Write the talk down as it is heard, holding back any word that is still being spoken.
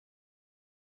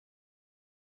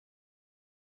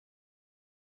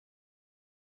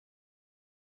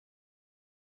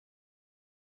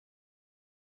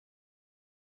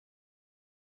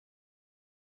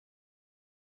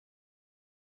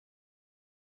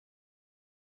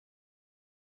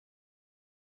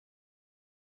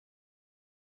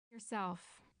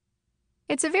yourself.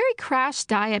 It's a very crash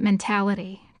diet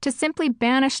mentality to simply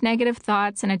banish negative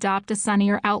thoughts and adopt a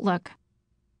sunnier outlook.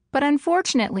 But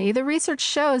unfortunately, the research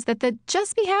shows that the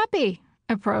just be happy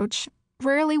approach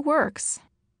rarely works.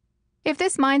 If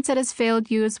this mindset has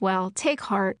failed you as well, take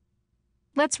heart.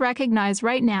 Let's recognize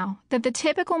right now that the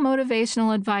typical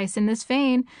motivational advice in this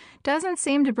vein doesn't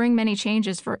seem to bring many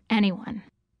changes for anyone.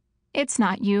 It's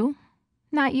not you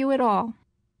at all.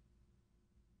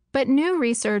 But new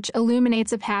research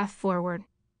illuminates a path forward.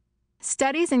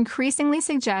 Studies increasingly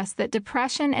suggest that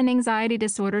depression and anxiety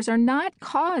disorders are not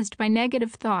caused by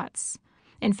negative thoughts.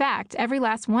 In fact, every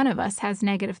last one of us has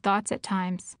negative thoughts at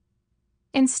times.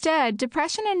 Instead,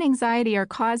 depression and anxiety are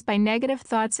caused by negative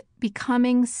thoughts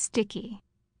becoming sticky.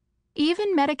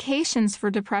 Even medications for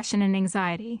depression and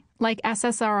anxiety, like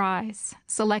SSRIs,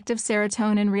 selective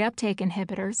serotonin reuptake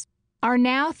inhibitors, are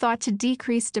now thought to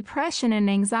decrease depression and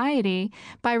anxiety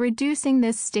by reducing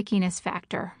this stickiness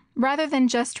factor, rather than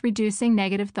just reducing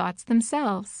negative thoughts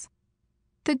themselves.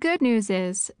 The good news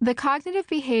is, the cognitive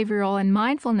behavioral and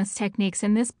mindfulness techniques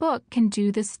in this book can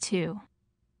do this too.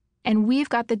 And we've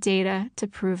got the data to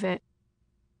prove it.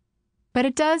 But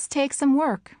it does take some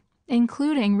work,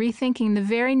 including rethinking the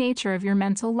very nature of your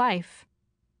mental life.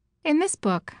 In this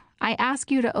book, I ask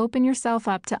you to open yourself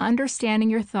up to understanding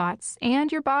your thoughts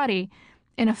and your body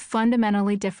in a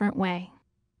fundamentally different way.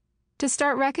 To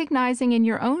start recognizing in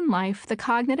your own life the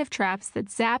cognitive traps that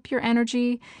zap your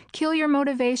energy, kill your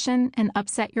motivation, and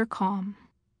upset your calm.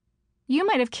 You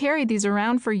might have carried these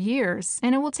around for years,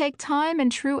 and it will take time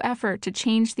and true effort to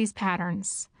change these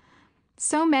patterns.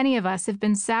 So many of us have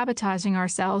been sabotaging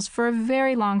ourselves for a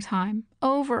very long time,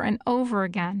 over and over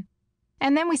again.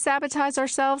 And then we sabotage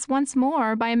ourselves once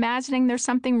more by imagining there's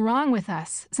something wrong with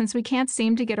us since we can't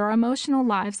seem to get our emotional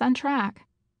lives on track.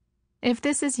 If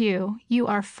this is you, you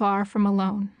are far from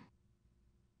alone.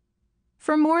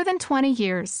 For more than 20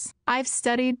 years, I've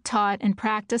studied, taught, and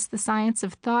practiced the science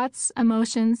of thoughts,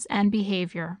 emotions, and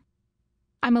behavior.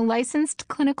 I'm a licensed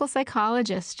clinical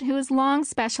psychologist who has long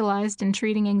specialized in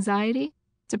treating anxiety,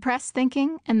 depressed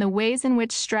thinking, and the ways in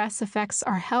which stress affects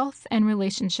our health and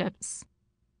relationships.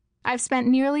 I've spent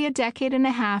nearly a decade and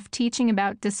a half teaching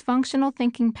about dysfunctional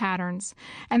thinking patterns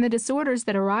and the disorders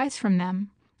that arise from them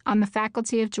on the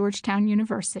faculty of Georgetown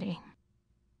University.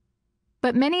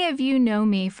 But many of you know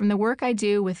me from the work I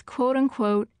do with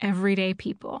quote-unquote everyday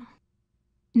people.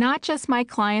 Not just my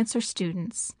clients or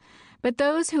students, but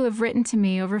those who have written to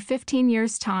me over 15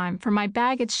 years' time for my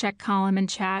baggage check column and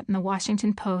chat in the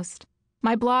Washington Post,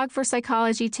 my blog for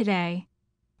Psychology Today,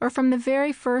 or from the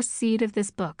very first seed of this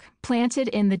book, planted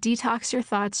in the Detox Your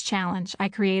Thoughts challenge I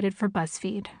created for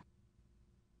BuzzFeed.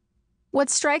 What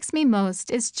strikes me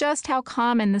most is just how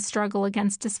common the struggle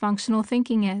against dysfunctional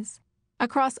thinking is,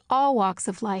 across all walks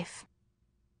of life.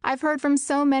 I've heard from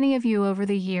so many of you over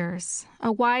the years,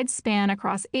 a wide span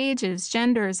across ages,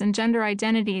 genders, and gender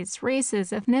identities,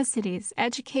 races, ethnicities,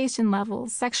 education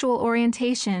levels, sexual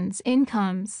orientations,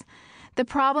 incomes. The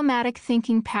problematic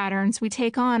thinking patterns we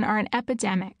take on are an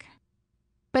epidemic.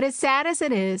 But as sad as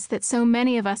it is that so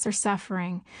many of us are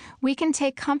suffering, we can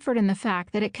take comfort in the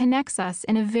fact that it connects us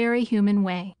in a very human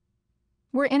way.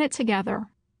 We're in it together.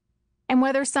 And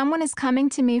whether someone is coming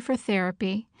to me for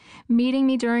therapy, meeting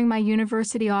me during my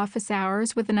university office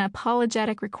hours with an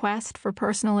apologetic request for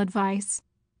personal advice,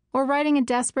 or writing a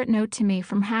desperate note to me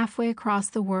from halfway across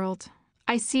the world,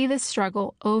 I see this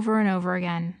struggle over and over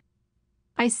again.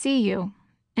 I see you,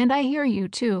 and I hear you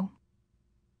too.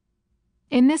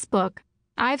 In this book,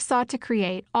 I've sought to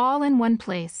create, all in one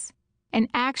place, an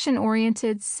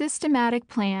action-oriented, systematic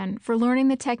plan for learning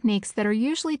the techniques that are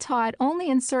usually taught only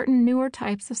in certain newer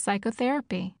types of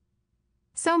psychotherapy.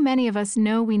 So many of us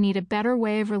know we need a better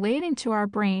way of relating to our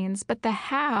brains, but the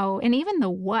how and even the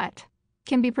what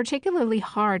can be particularly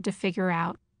hard to figure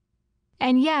out.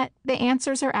 And yet, the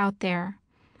answers are out there.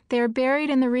 They are buried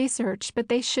in the research, but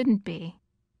they shouldn't be.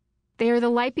 They are the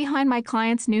light behind my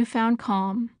clients' newfound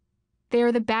calm. They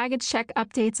are the baggage check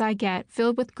updates I get,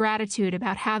 filled with gratitude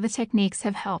about how the techniques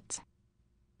have helped.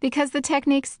 Because the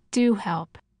techniques do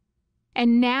help.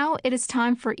 And now it is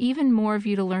time for even more of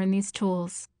you to learn these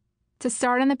tools, to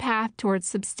start on the path towards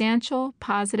substantial,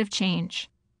 positive change.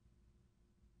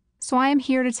 So I am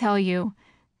here to tell you,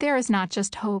 there is not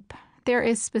just hope. There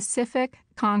is specific,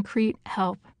 concrete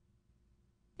help.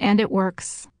 And it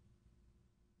works.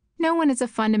 No one is a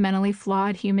fundamentally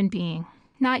flawed human being.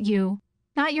 Not you,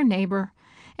 not your neighbor,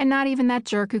 and not even that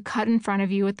jerk who cut in front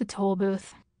of you at the toll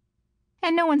booth.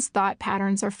 And no one's thought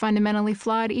patterns are fundamentally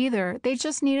flawed either. They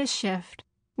just need a shift,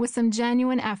 with some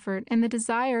genuine effort and the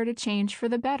desire to change for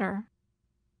the better.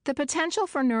 The potential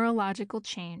for neurological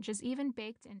change is even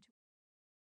baked into